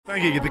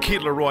Thank you, the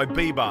Kid Leroy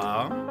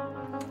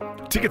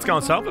Bieber. Tickets go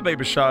on sale for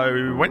Bieber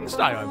show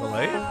Wednesday, I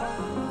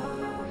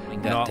believe.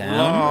 Putting that Not down.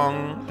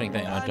 long. Putting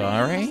that in my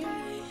diary.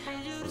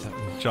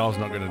 Giles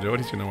not going to do it.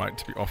 He's going to wait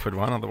to be offered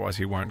one, otherwise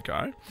he won't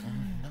go.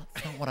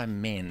 That's not what I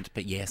meant,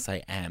 but yes,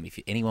 I am. If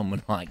anyone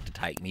would like to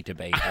take me to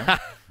Bieber.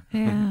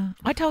 Yeah.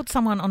 I told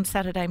someone on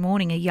Saturday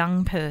morning, a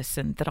young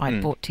person, that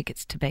I'd bought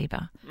tickets to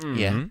Bieber.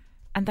 Yeah.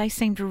 And they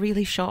seemed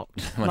really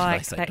shocked. What did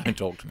they say? Don't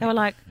talk to me. They were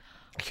like,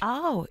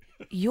 oh,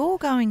 you're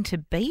going to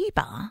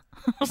Bieber?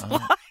 I was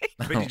like...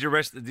 But did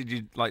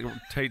you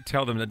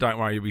tell them that don't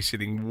worry, you'll be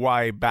sitting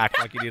way back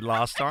like you did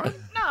last time?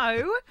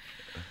 No.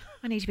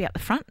 I need to be up the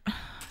front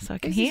so I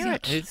can hear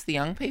it. Who's the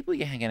young people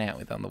you're hanging out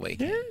with on the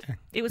weekend? Yeah.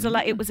 It was a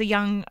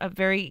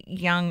very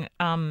young,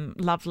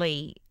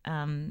 lovely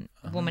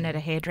woman at a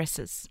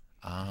hairdresser's.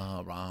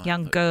 Oh, right.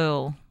 Young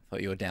girl.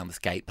 Thought you were down the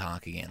skate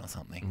park again or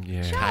something.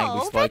 Yeah. Hey,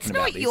 we've Oh, spoken that's about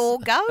not this. your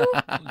go.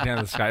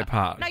 Down the skate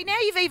park. No, now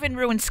you've even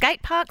ruined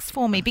skate parks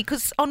for me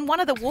because on one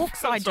of the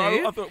walks I So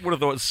I do, would have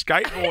thought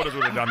skateboarders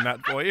would have done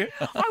that for you.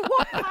 I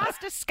walk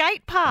past a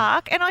skate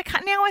park and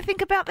now I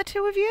think about the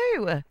two of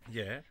you.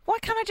 Yeah. Why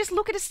can't I just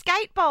look at a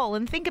skate bowl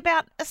and think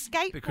about a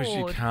skateboard? Because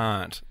you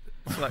can't.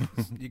 It's like,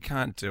 you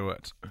can't do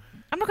it.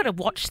 I'm not going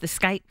to watch the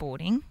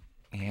skateboarding.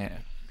 Yeah.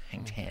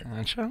 Hang 10.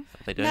 Aren't you?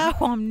 They do. No,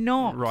 I'm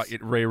not.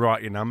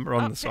 Rewrite your number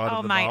on the side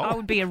of the mate, bowl. I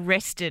would be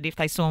arrested if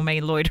they saw me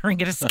loitering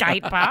at a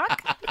skate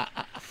park.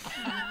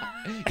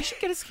 You should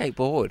get a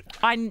skateboard.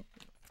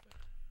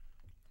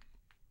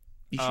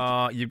 You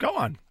should. You've got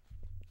one.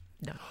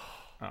 No.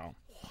 Oh.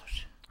 What?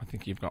 I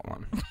think you've got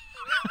one.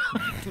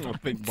 I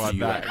think by You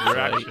that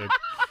actually- reaction.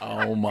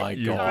 Oh, my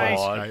You've God. got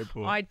a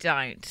skateboard. I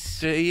don't.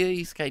 Do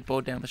you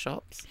skateboard down the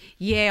shops?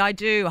 Yeah, I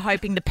do,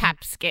 hoping the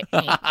paps get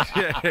me.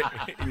 Yeah,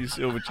 in your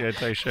Silverchair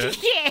t-shirt.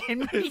 Yeah,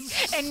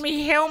 and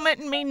me helmet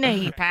and me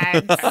knee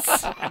pads.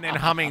 And then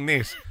humming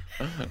this.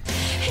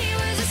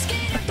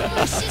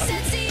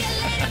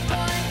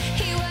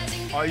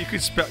 Oh, you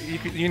could spell.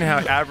 You know how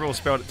Avril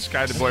spelled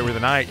skater boy with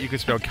an 8. You could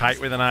spell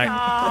Kate with an 8.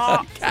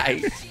 Oh,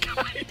 Kate.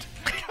 Kate.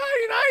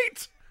 Kate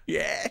 8.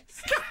 Yes.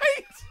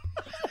 Kate.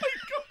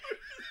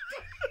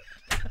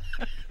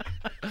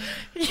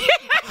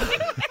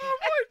 Oh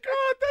my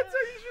God, that's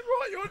how you should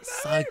write your name.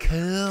 So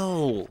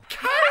cool.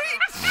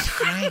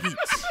 Kate. Kate.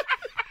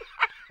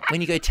 When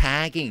you go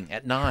tagging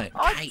at night.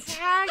 Kate.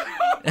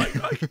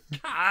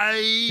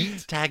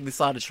 Kate. Tag the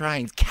side of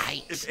trains.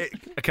 Kate.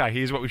 Okay,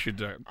 here's what we should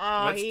do.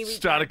 Oh, here we Let's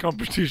start a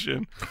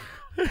competition.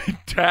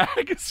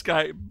 Tag a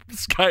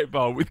skate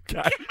bowl with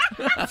Kate.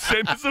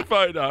 Send us a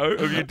photo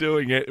of you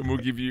doing it, and we'll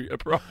give you a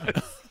prize.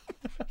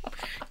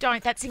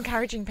 don't. That's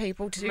encouraging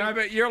people to. No,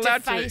 but you're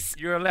allowed to. face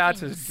You're allowed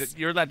things. to.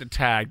 You're allowed to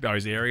tag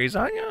those areas,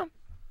 aren't you?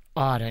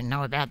 Oh, I don't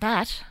know about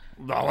that.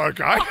 Oh,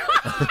 okay.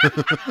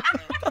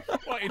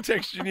 Why don't you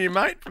text your new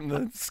mate from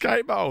the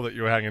skate bowl that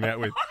you were hanging out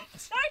with?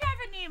 I don't have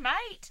a new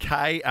mate.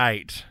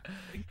 K8.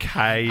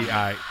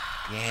 K8.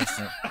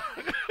 Yes.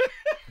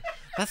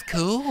 That's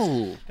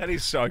cool. That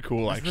is so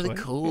cool, That's actually.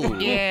 really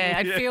cool. Yeah,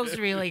 it feels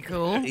really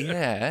cool.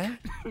 Yeah.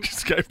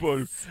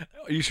 Skateboard.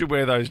 You should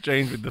wear those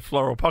jeans with the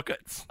floral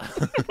pockets.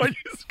 When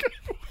you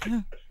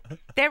skateboard.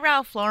 They're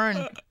Ralph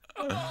Lauren.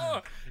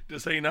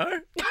 Does he know?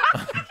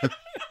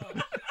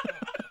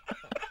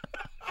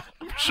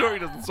 I'm sure he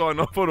doesn't sign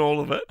off on all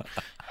of it.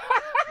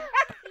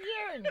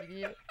 You're an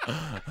idiot.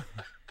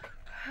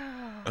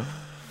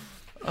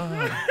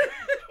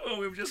 Well,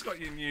 we've just got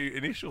your new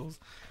initials.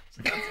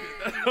 So that's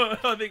good.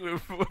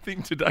 I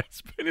think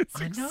today's been a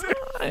I know. success.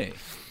 I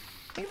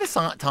think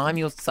the time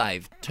you'll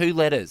save. 2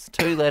 letters.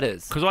 2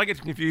 letters. Because I get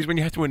confused when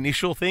you have to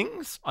initial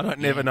things. I don't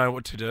never know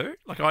what to do.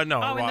 Like I know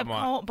I Oh, in write the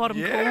my bottom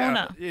yeah,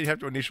 corner. Yeah, you have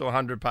to initial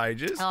 100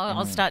 pages. Oh,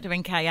 I'll start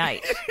doing K8.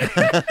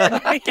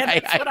 Okay,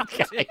 That's what I'll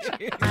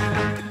do.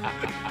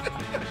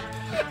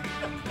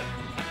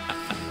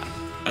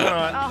 All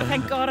right. Oh,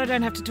 thank God I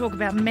don't have to talk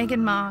about Meghan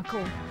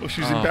Markle. Well,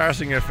 she's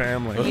embarrassing her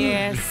family.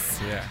 Yes.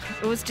 Yeah.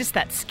 It was just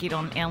that skit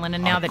on Ellen,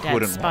 and now the couldn't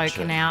dad's watch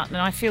spoken it. out, and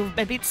I feel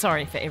a bit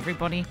sorry for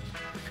everybody.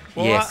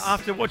 Well, Yes,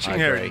 after watching I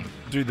her agree.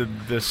 do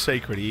the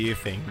secret ear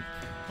thing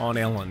on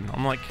Ellen,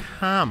 I'm like,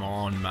 come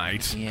on,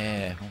 mate.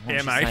 Yeah.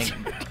 Yeah, mate.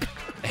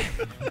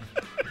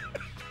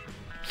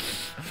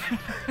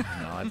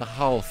 No, the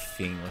whole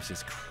thing was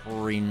just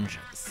cringe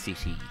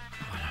city.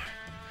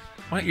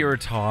 Why don't you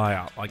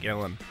retire like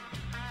Ellen?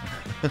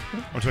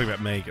 I'm talking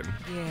about Megan.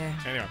 Yeah.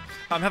 Anyway,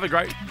 have a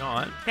great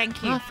night.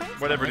 Thank you.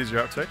 Whatever it is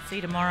you're up to. See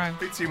you tomorrow.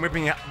 Fitzy and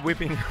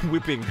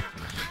whipping.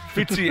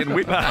 Fitzy and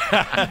Whipper.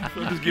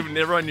 I'm just giving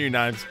everyone new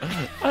names.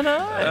 I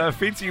know.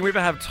 Fitzy and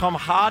Whipper have Tom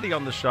Hardy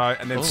on the show,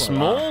 and then Oh,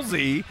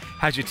 Smallsy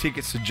has your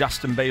tickets to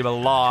Justin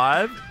Bieber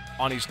live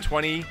on his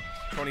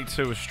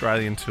 2022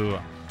 Australian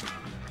tour.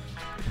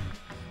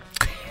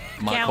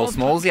 Might call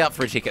Smallsy up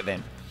for a ticket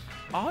then.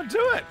 I'll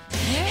do it.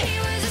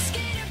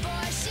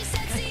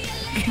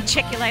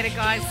 Check you later,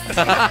 guys.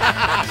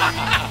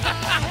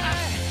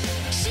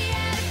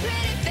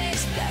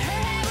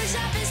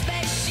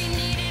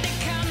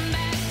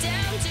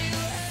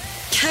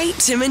 Kate,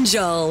 Tim and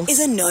Joel is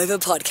a Nova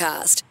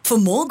podcast. For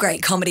more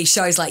great comedy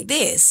shows like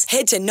this,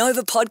 head to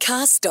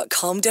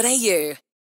novapodcast.com.au.